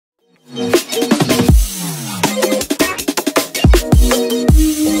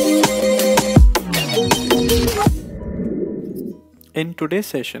today's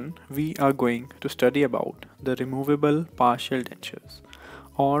session, we are going to study about the removable partial dentures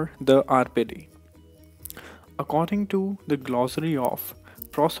or the RPD. According to the glossary of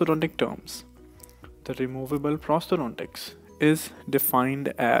prosthodontic terms, the removable prosthodontics is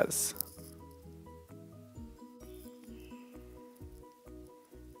defined as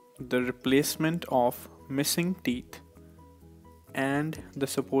the replacement of missing teeth and the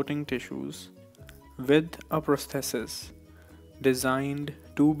supporting tissues with a prosthesis designed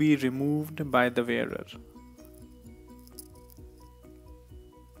to be removed by the wearer.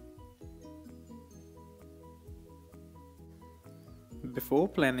 Before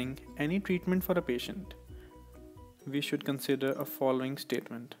planning any treatment for a patient, we should consider a following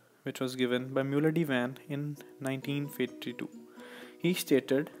statement, which was given by Muller D. Van in 1952. He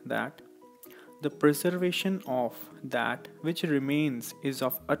stated that the preservation of that which remains is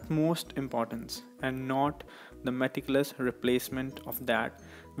of utmost importance and not the meticulous replacement of that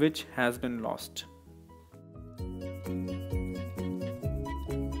which has been lost.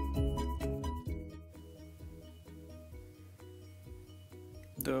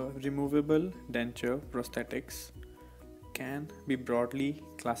 The removable denture prosthetics can be broadly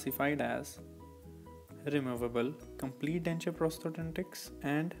classified as removable complete denture prosthodontics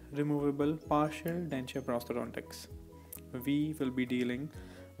and removable partial denture prosthodontics. We will be dealing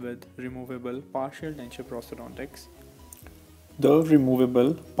with removable partial denture prosthodontics. The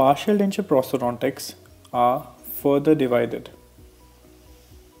removable partial denture prosthodontics are further divided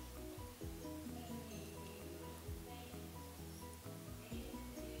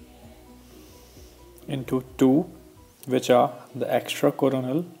into two, which are the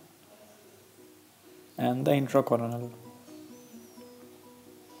extracoronal and the intracoronal.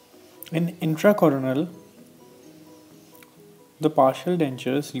 In intracoronal, the partial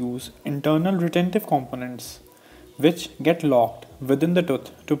dentures use internal retentive components which get locked within the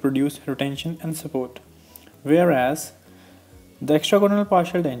tooth to produce retention and support, whereas the extracoronal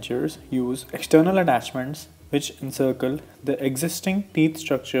partial dentures use external attachments which encircle the existing teeth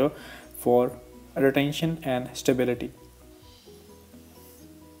structure for retention and stability.